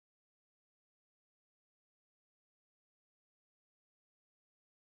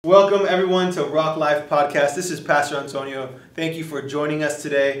Welcome everyone to Rock Life Podcast. This is Pastor Antonio. Thank you for joining us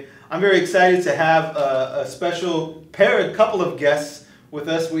today. I'm very excited to have a special couple of guests with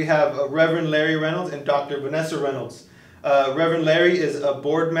us. We have Reverend Larry Reynolds and Dr. Vanessa Reynolds. Reverend Larry is a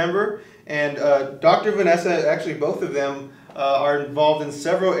board member, and Dr. Vanessa, actually both of them are involved in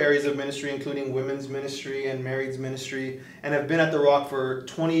several areas of ministry, including women's ministry and marrieds ministry, and have been at the Rock for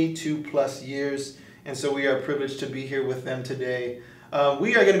 22 plus years. And so we are privileged to be here with them today.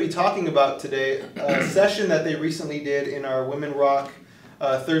 We are going to be talking about today a session that they recently did in our Women Rock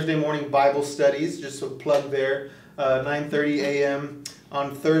Thursday morning Bible studies, just a plug there, 9:30 a.m.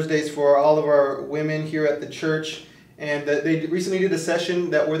 on Thursdays for all of our women here at the church. And they recently did a session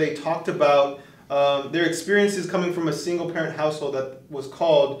where they talked about their experiences coming from a single parent household that was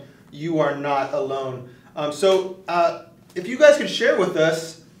called You Are Not Alone. So if you guys could share with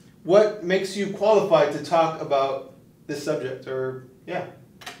us what makes you qualified to talk about this subject, or yeah,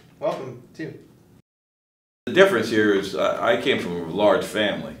 welcome too. The difference here is I came from a large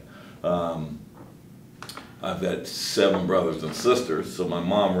family. I've got 7 brothers and sisters, so my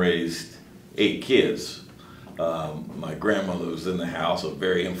mom raised 8 kids. My grandmother was in the house,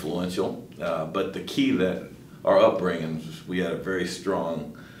 very influential, but the key that our upbringing, we had a very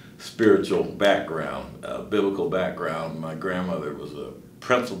strong spiritual background, biblical background. My grandmother was a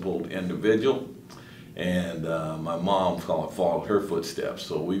principled individual, and my mom followed her footsteps.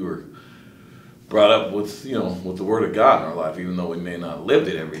 So we were brought up with, with the Word of God in our life, even though we may not have lived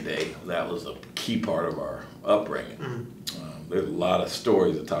it every day. That was a key part of our upbringing. There's a lot of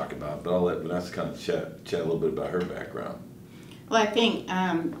stories to talk about, but I'll let Vanessa kind of chat a little bit about her background. Well, I think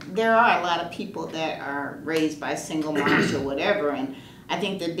there are a lot of people that are raised by single moms or whatever, and I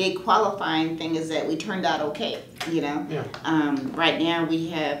think the big qualifying thing is that we turned out okay, Yeah. Right now we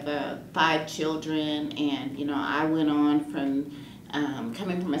have 5 children, and, I went on from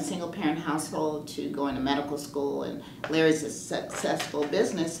coming from a single parent household to going to medical school, and Larry's a successful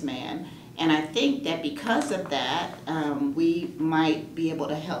businessman. And I think that because of that, we might be able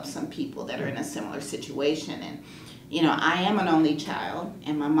to help some people that are in a similar situation. And, I am an only child,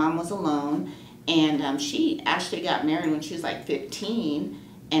 and my mom was alone. And she actually got married when she was like 15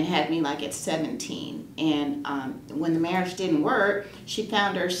 and had me like at 17. And when the marriage didn't work, she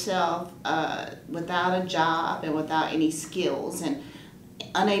found herself without a job and without any skills and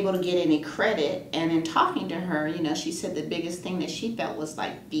unable to get any credit. And in talking to her, she said the biggest thing that she felt was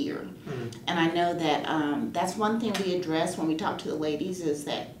like fear. And I know that that's one thing we address when we talk to the ladies, is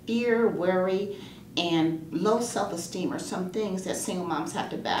that fear, worry, and low self-esteem are some things that single moms have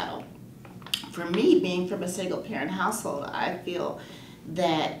to battle. For me, being from a single parent household, I feel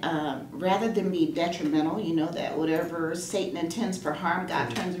that rather than be detrimental, that whatever Satan intends for harm,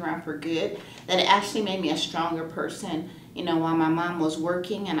 God turns around for good, that it actually made me a stronger person. While my mom was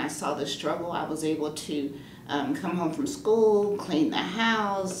working and I saw the struggle, I was able to come home from school, clean the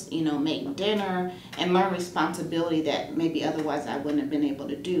house, make dinner, and learn responsibility that maybe otherwise I wouldn't have been able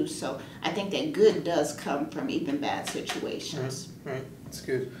to do. So I think that good does come from even bad situations. Right. That's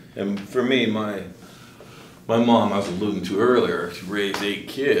good. And for me, my mom, I was alluding to earlier, she raised 8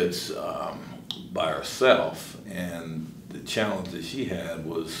 kids by herself, and the challenge that she had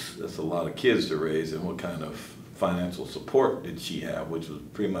was, that's a lot of kids to raise, and what kind of financial support did she have, which was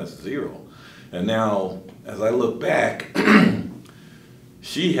pretty much zero. And now, as I look back,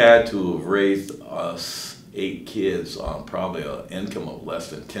 she had to have raised us 8 kids on probably an income of less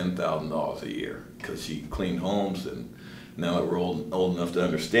than $10,000 a year, because she cleaned homes. And now that we're old enough to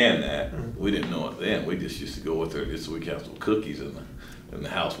understand that, we didn't know it then. We just used to go with her just so we could have some cookies in the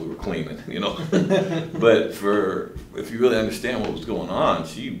house we were cleaning, But if you really understand what was going on,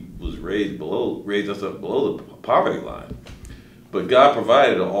 she was raised us up below the poverty line. But God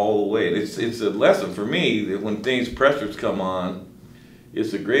provided it all the way. It's a lesson for me that when pressures come on,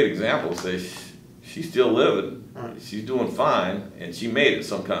 it's a great example. Say she's still living, she's doing fine, and she made it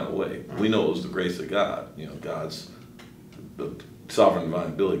some kind of way. We know it was the grace of God. God's the sovereign divine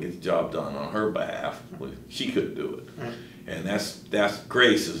ability gets the job done on her behalf. She couldn't do it, and that's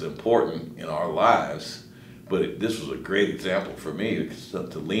grace is important in our lives. But this was a great example for me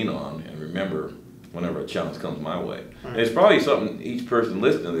to lean on and remember whenever a challenge comes my way. And it's probably something each person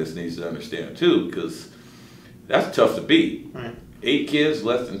listening to this needs to understand too, because that's tough to beat. 8 kids,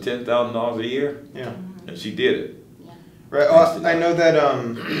 less than $10,000 a year. Yeah, and she did it. Right. Well, I know that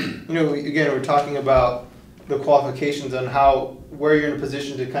again, we're talking about the qualifications on where you're in a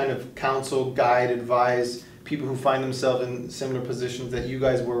position to kind of counsel, guide, advise people who find themselves in similar positions that you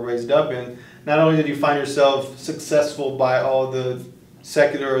guys were raised up in. Not only did you find yourself successful by all the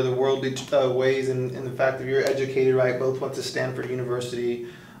secular or the worldly ways, and the fact that you're educated, right, both went to Stanford University,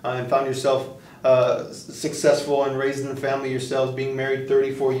 and found yourself successful and raising a family yourselves, being married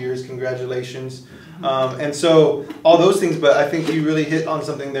 34 years. Congratulations. And so all those things, but I think you really hit on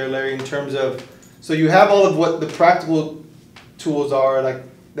something there, Larry, in terms of, so you have all of what the practical tools are, like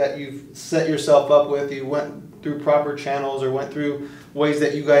that you've set yourself up with. You went through proper channels or went through ways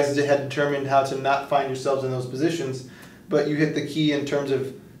that you guys had determined how to not find yourselves in those positions. But you hit the key in terms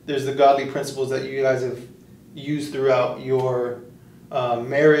of there's the godly principles that you guys have used throughout your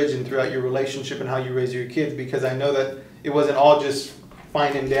marriage and throughout your relationship and how you raise your kids, because I know that it wasn't all just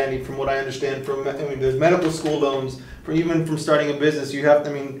fine and dandy from what I understand. There's medical school loans, even from starting a business. You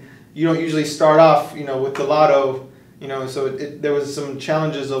don't usually start off, with the lotto, so there was some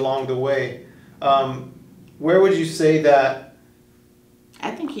challenges along the way. Where would you say that?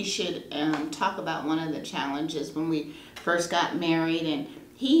 I think he should talk about one of the challenges when we first got married, and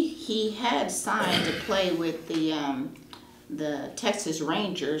he had signed to play with the Texas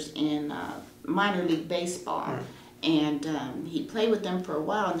Rangers in minor league baseball. And he played with them for a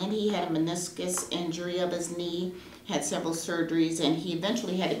while, and then he had a meniscus injury of his knee, had several surgeries, and he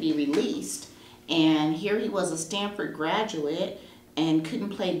eventually had to be released. And here he was, a Stanford graduate, and couldn't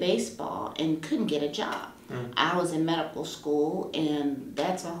play baseball and couldn't get a job. I was in medical school, and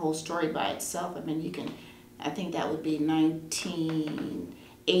that's a whole story by itself. I think that would be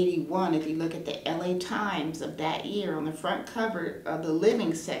 1981 if you look at the LA Times of that year. On the front cover of the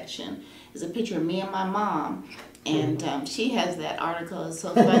living section is a picture of me and my mom. And she has that article. It's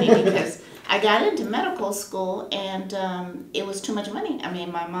so funny because I got into medical school, and it was too much money.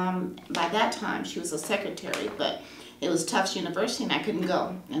 My mom, by that time, she was a secretary, but it was Tufts University, and I couldn't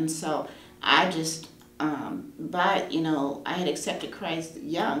go. And so I just, I had accepted Christ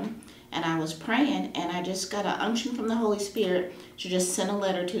young, and I was praying, and I just got an unction from the Holy Spirit to just send a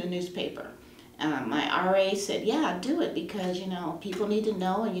letter to the newspaper. My RA said, yeah, do it, because, people need to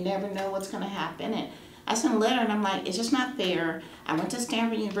know, and you never know what's going to happen. And I sent a letter, and I'm like, it's just not fair. I went to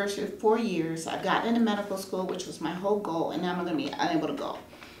Stanford University for 4 years. I've gotten into medical school, which was my whole goal, and now I'm going to be unable to go.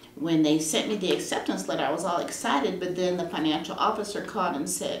 When they sent me the acceptance letter, I was all excited, but then the financial officer called and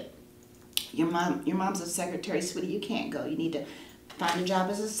said, your mom's a secretary, sweetie, you can't go. You need to find a job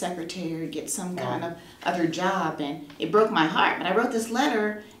as a secretary, get some kind of other job. And it broke my heart. But I wrote this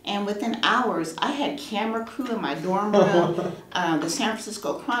letter, and within hours, I had camera crew in my dorm room. The San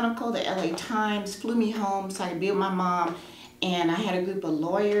Francisco Chronicle, the LA Times flew me home so I could be with my mom. And I had a group of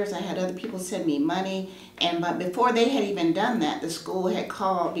lawyers. I had other people send me money. But before they had even done that, the school had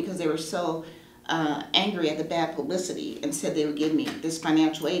called because they were so angry at the bad publicity and said they would give me this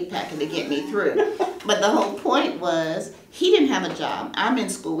financial aid packet to get me through. But the whole point was he didn't have a job. I'm in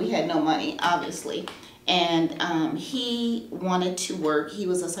school. We had no money, obviously. And he wanted to work. He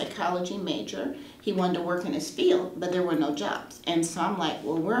was a psychology major. He wanted to work in his field, but there were no jobs. And so I'm like,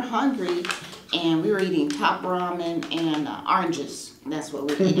 well, we're hungry, and we were eating top ramen and oranges. That's what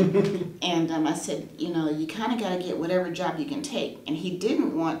we're eating. And I said, you kind of got to get whatever job you can take. And he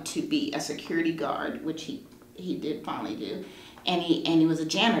didn't want to be a security guard, which he did finally do, and he was a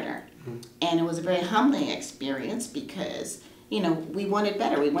janitor. And it was a very humbling experience because we wanted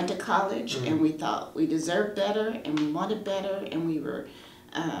better. We went to college, and we thought we deserved better, and we wanted better, and we were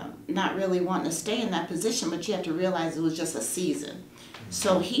not really wanting to stay in that position, but you have to realize it was just a season.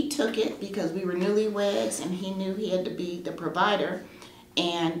 So he took it because we were newlyweds, and he knew he had to be the provider,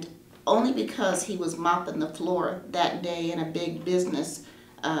 and only because he was mopping the floor that day in a big business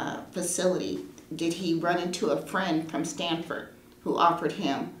facility did he run into a friend from Stanford who offered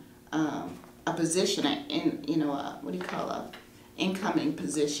him a position incoming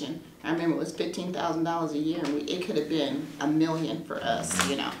position. I remember it was $15,000 a year, and it could have been $1 million for us,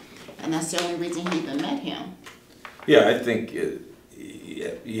 and that's the only reason he even met him. Yeah, I think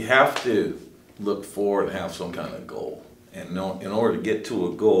you have to look forward and have some kind of goal. And in order to get to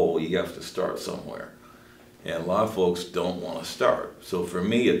a goal, you have to start somewhere. And a lot of folks don't want to start. So for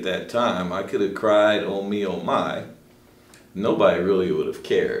me at that time, I could have cried, oh me, oh my. Nobody really would have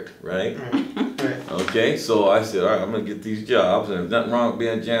cared, right? Right. Okay, so I said, all right, I'm going to get these jobs. And there's nothing wrong with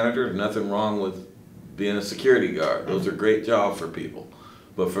being a janitor. There's nothing wrong with being a security guard. Those are great jobs for people.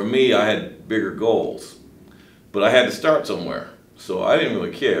 But for me, I had bigger goals. But I had to start somewhere. So I didn't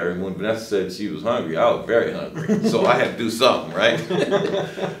really care. And when Vanessa said she was hungry, I was very hungry. So I had to do something, right?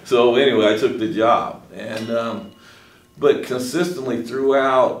 So anyway, I took the job. And but consistently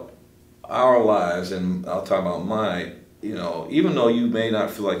throughout our lives, and I'll talk about mine, even though you may not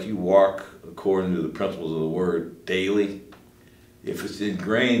feel like you walk according to the principles of the word daily, if it's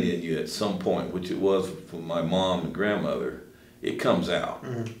ingrained in you at some point, which it was for my mom and grandmother, it comes out.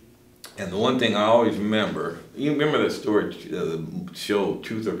 And the one thing I always remember, you remember that story, the show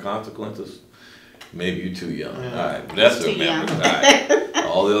Truth or Consequences? Maybe you're too young. Yeah. All right, but that's Too young. remember. All right.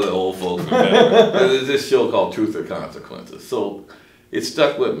 All the other old folks remember. There's this show called Truth or Consequences. So it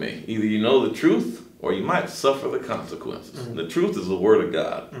stuck with me. Either you know the truth or you might suffer the consequences. Mm-hmm. The truth is the Word of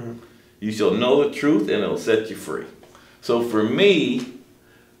God. Mm-hmm. You shall know the truth and it'll set you free. So for me,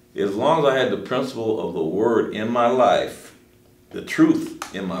 as long as I had the principle of the Word in my life, the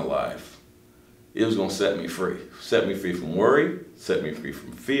truth in my life, it was going to set me free. Set me free from worry, set me free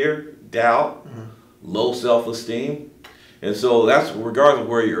from fear, doubt, low self-esteem. And so that's regardless of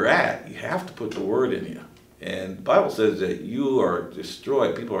where you're at, you have to put the Word in you. And the Bible says that you are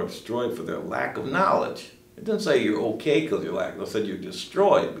destroyed. People are destroyed for their lack of knowledge. It doesn't say you're okay because you're lack. It said you're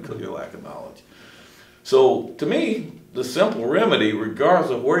destroyed because of your lack of knowledge. So to me, the simple remedy,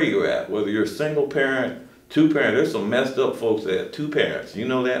 regardless of where you're at, whether you're a single parent, two parents, there's some messed up folks that have two parents. You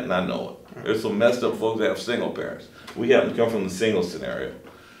know that, and I know it. There's some messed up folks that have single parents. We happen to come from the single scenario.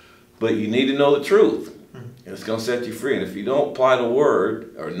 But you need to know the truth. It's going to set you free. And if you don't apply the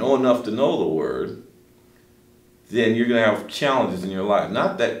Word or know enough to know the Word, then you're going to have challenges in your life.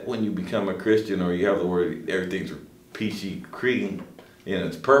 Not that when you become a Christian or you have the Word, everything's peachy clean and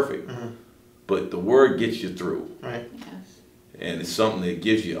it's perfect. But the Word gets you through. Right. Yes. And it's something that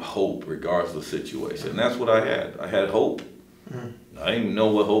gives you hope regardless of the situation. And that's what I had. I had hope. I didn't even know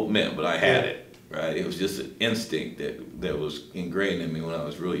what hope meant, but I had it. Right? It was just an instinct that was ingrained in me when I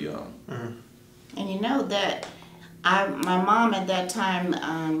was really young. And you know that my mom at that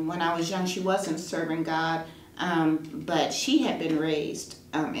time, when I was young, she wasn't serving God, but she had been raised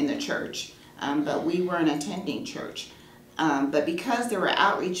in the church, but we weren't attending church. But because there were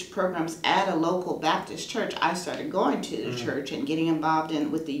outreach programs at a local Baptist church, I started going to the church and getting involved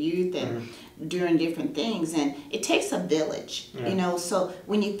with the youth and doing different things. And it takes a village, you know. So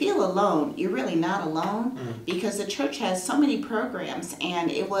when you feel alone, you're really not alone because the church has so many programs.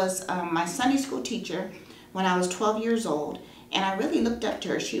 And it was my Sunday school teacher when I was 12 years old. And I really looked up to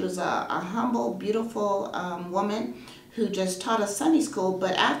her. She was a humble, beautiful woman who just taught us Sunday school,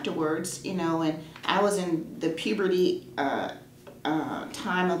 but afterwards, you know, and I was in the puberty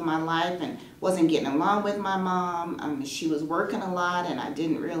time of my life and wasn't getting along with my mom. She was working a lot and I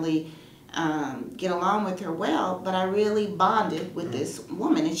didn't really get along with her well, but I really bonded with this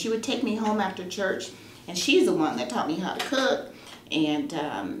woman, and she would take me home after church, and she's the one that taught me how to cook.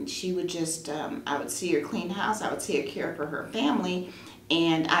 And she would just, I would see her clean house, I would see her care for her family,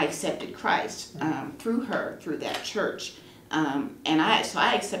 and I accepted Christ through her, through that church. So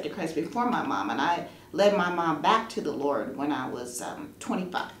I accepted Christ before my mom, and I led my mom back to the Lord when I was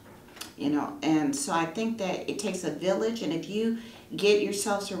 25, you know. And so I think that it takes a village, and if you get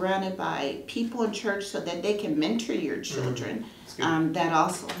yourself surrounded by people in church so that they can mentor your children, that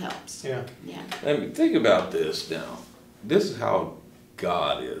also helps. Yeah. I mean, think about this now. This is how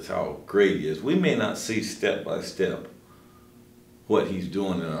God is, how great He is. We may not see step by step what He's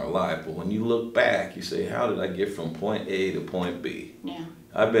doing in our life, but when you look back, you say, how did I get from point A to point B? Yeah.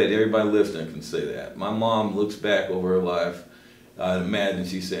 I bet everybody listening can say that. My mom looks back over her life. I'd imagine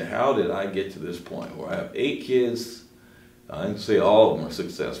she said, how did I get to this point where I have 8 kids? I didn't say all of them are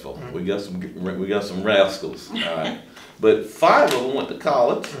successful. We got some rascals, all right? But 5 of them went to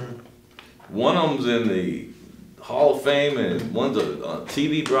college. One of them's in the Hall of Fame, and one's a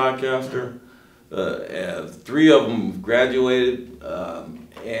TV broadcaster. 3 of them graduated,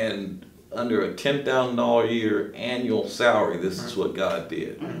 and under a $10,000 a year annual salary. This is what God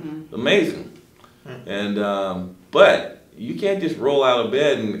did. Amazing. And but you can't just roll out of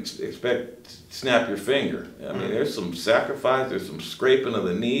bed and expect to snap your finger. I mean, there's some sacrifice. There's some scraping of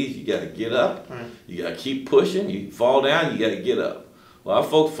the knees. You got to get up. You got to keep pushing. You fall down. You got to get up. A lot of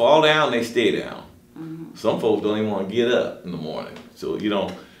folks fall down. They stay down. Some folks don't even want to get up in the morning. So you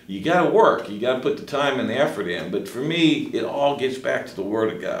got to work. You got to put the time and the effort in. But for me, it all gets back to the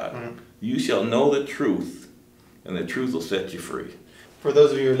Word of God. You shall know the truth, and the truth will set you free. For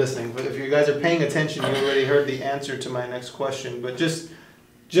those of you who are listening, but if you guys are paying attention, you already heard the answer to my next question. But just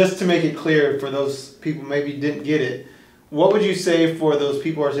to make it clear for those people who maybe didn't get it, what would you say for those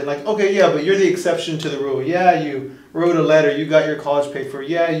people who are saying, like, okay, yeah, but you're the exception to the rule. Yeah, you wrote a letter, you got your college paid for.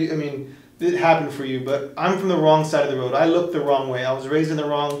 Yeah, it happened for you, but I'm from the wrong side of the road. I looked the wrong way. I was raised in the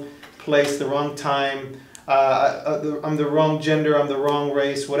wrong place, the wrong time. I'm the wrong gender. I'm the wrong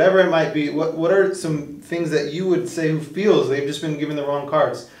race. Whatever it might be. What are some things that you would say who feels they've just been given the wrong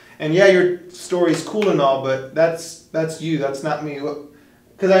cards? And yeah, your story's cool and all, but that's you. That's not me.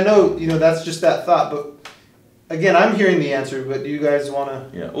 Because I know that's just that thought. But again, I'm hearing the answer. But do you guys want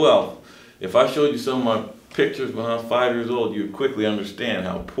to? Yeah. Well, if I showed you some of my pictures when I was 5 years old, you would quickly understand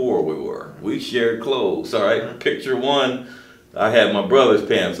how poor we were. We shared clothes, all right? Picture one, I had my brother's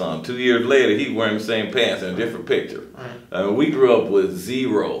pants on. 2 years later, he wearing the same pants in a different picture. We grew up with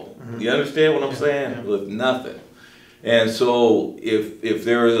zero. You understand what I'm saying? With nothing. And so if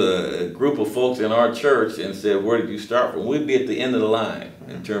there was a group of folks in our church and said, where did you start from? We'd be at the end of the line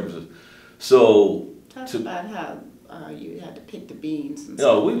in terms of, so. Talk about how you had to pick the beans and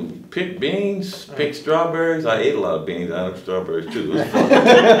stuff. No, we picked beans, picked strawberries. I ate a lot of beans. I like strawberries too. It was fun.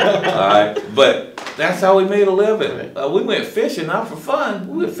 All right, but that's how we made a living. We went fishing not for fun.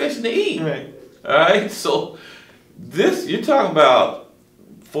 We went fishing to eat. All right, so this, you're talking about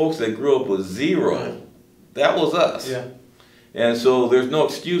folks that grew up with zero. That was us. Yeah. And so there's no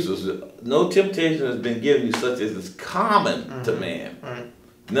excuses. No temptation has been given you such as is common to man.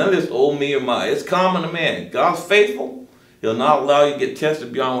 None of this old me or my. It's common to man. God's faithful. He'll not allow you to get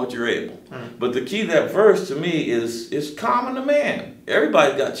tested beyond what you're able. But the key to that verse to me is it's common to man.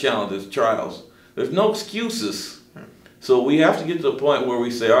 Everybody's got challenges, trials. There's no excuses. So we have to get to the point where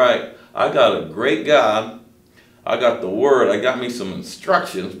we say, all right, I got a great God. I got the Word. I got me some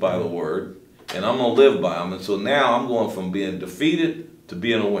instructions by the Word. And I'm going to live by them. And so now I'm going from being defeated to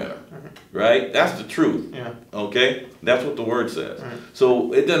being a winner. Right? That's the truth. Yeah. Okay? That's what the Word says.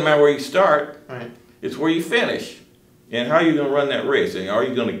 So it doesn't matter where you start. It's where you finish. And how are you going to run that race? And are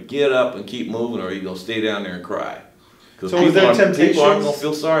you going to get up and keep moving, or are you going to stay down there and cry? Because so people aren't going to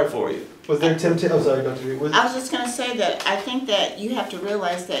feel sorry for you. Was there temptation? Oh, sorry, Dr. Reed. I was just going to say that I think that you have to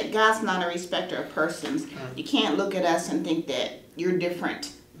realize that God's not a respecter of persons. You can't look at us and think that you're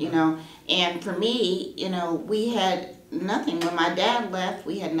different, you know. And for me, you know, we had nothing. When my dad left,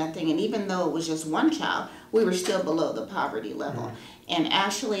 we had nothing. And even though it was just one child, we were still below the poverty level. And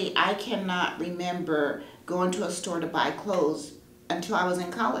actually, I cannot remember going to a store to buy clothes until I was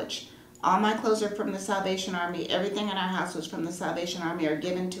in college. All my clothes are from the Salvation Army. Everything in our house was from the Salvation Army or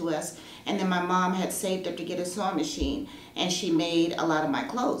given to us. And then my mom had saved up to get a sewing machine, and she made a lot of my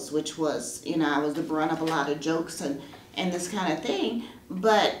clothes, which was, you know, I was the brunt of a lot of jokes and this kind of thing.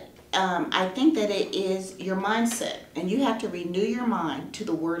 But I think that it is your mindset, and you have to renew your mind to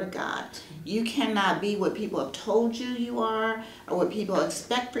the Word of God. You cannot be what people have told you are, or what people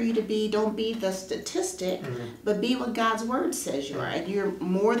expect for you to be. Don't be the statistic, but be what God's Word says you are. And you're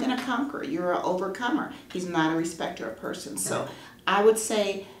more than a conqueror. You're an overcomer. He's not a respecter of persons. So I would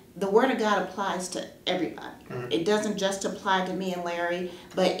say the Word of God applies to everybody. It doesn't just apply to me and Larry,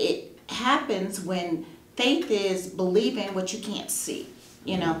 but it happens when faith is believing what you can't see.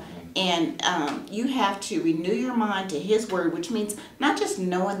 You know, and you have to renew your mind to His Word, which means not just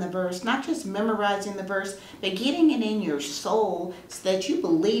knowing the verse, not just memorizing the verse, but getting it in your soul so that you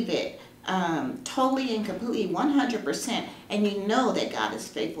believe it totally and completely, 100%, and you know that God is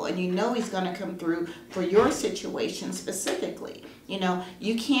faithful, and you know He's going to come through for your situation specifically. You know,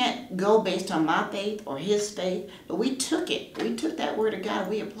 you can't go based on my faith or his faith, but we took it. We took that Word of God,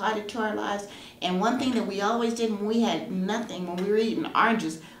 we applied it to our lives. And one thing that we always did when we had nothing, when we were eating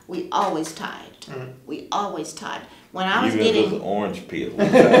oranges, we always tithed. We always tithed. When I was getting those orange peels,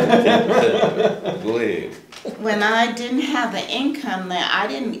 10%. Go ahead. When I didn't have the income, that I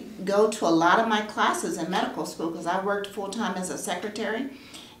didn't go to a lot of my classes in medical school because I worked full time as a secretary.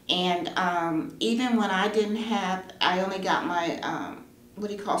 And even when I didn't have, I only got my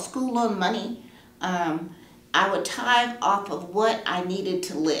school loan money. I would tithe off of what I needed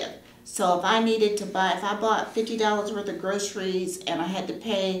to live. So if I needed to buy, if I bought $50 worth of groceries and I had to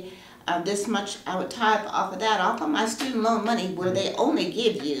pay this much, I would tithe off of that, off of my student loan money, where they only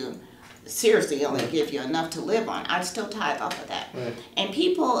give you, seriously only give you enough to live on. I'd still tithe off of that. And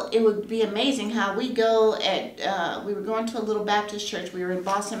people, it would be amazing how we go at, we were going to a little Baptist church. We were in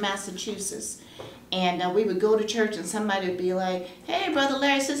Boston, Massachusetts. And we would go to church and somebody would be like, hey, Brother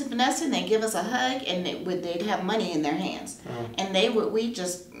Larry, Sister Vanessa, and they'd give us a hug, and they'd have money in their hands. And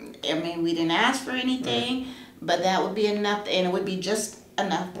we didn't ask for anything, but that would be enough, and it would be just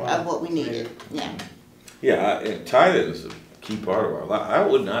enough of what we needed. And tithing is a key part of our life. I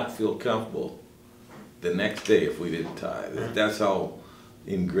would not feel comfortable the next day if we didn't tithe. That's how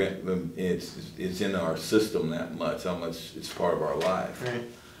it's in our system that much, how much it's part of our life.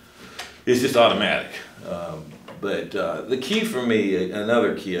 It's just automatic. But the key for me,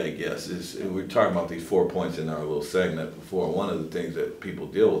 another key, I guess, is we're talking about these 4 points in our little segment before. One of the things that people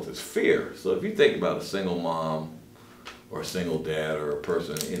deal with is fear. So if you think about a single mom or a single dad or a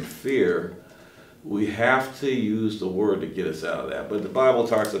person in fear, we have to use the Word to get us out of that. But the Bible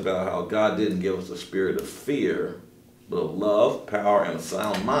talks about how God didn't give us a spirit of fear, but of love, power, and a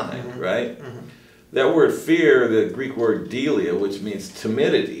sound mind, right? That word fear, the Greek word delia, which means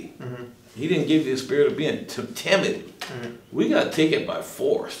timidity. He didn't give you the spirit of being timid. Mm-hmm. We got to take it by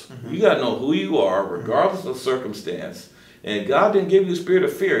force. Mm-hmm. You got to know who you are, regardless of circumstance. And God didn't give you a spirit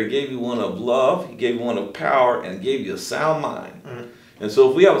of fear. He gave you one of love. He gave you one of power, and gave you a sound mind. Mm-hmm. And so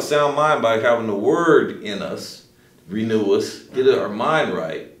if we have a sound mind by having the Word in us, renew us, get our mind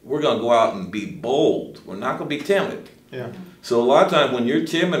right, we're going to go out and be bold. We're not going to be timid. Yeah. So a lot of times when you're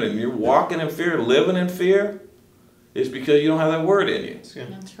timid and you're walking in fear, living in fear, it's because you don't have that Word in you.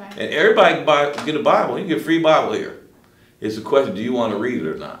 That's right. And everybody can get a Bible. You can get a free Bible here. It's a question, do you want to read it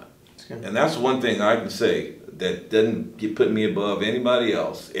or not? And that's one thing I can say that doesn't put me above anybody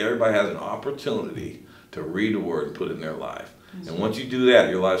else. Everybody has an opportunity to read the Word and put it in their life. And once you do that,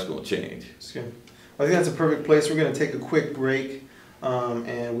 your life's going to change. Well, I think that's a perfect place. We're going to take a quick break,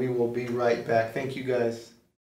 and we will be right back. Thank you, guys.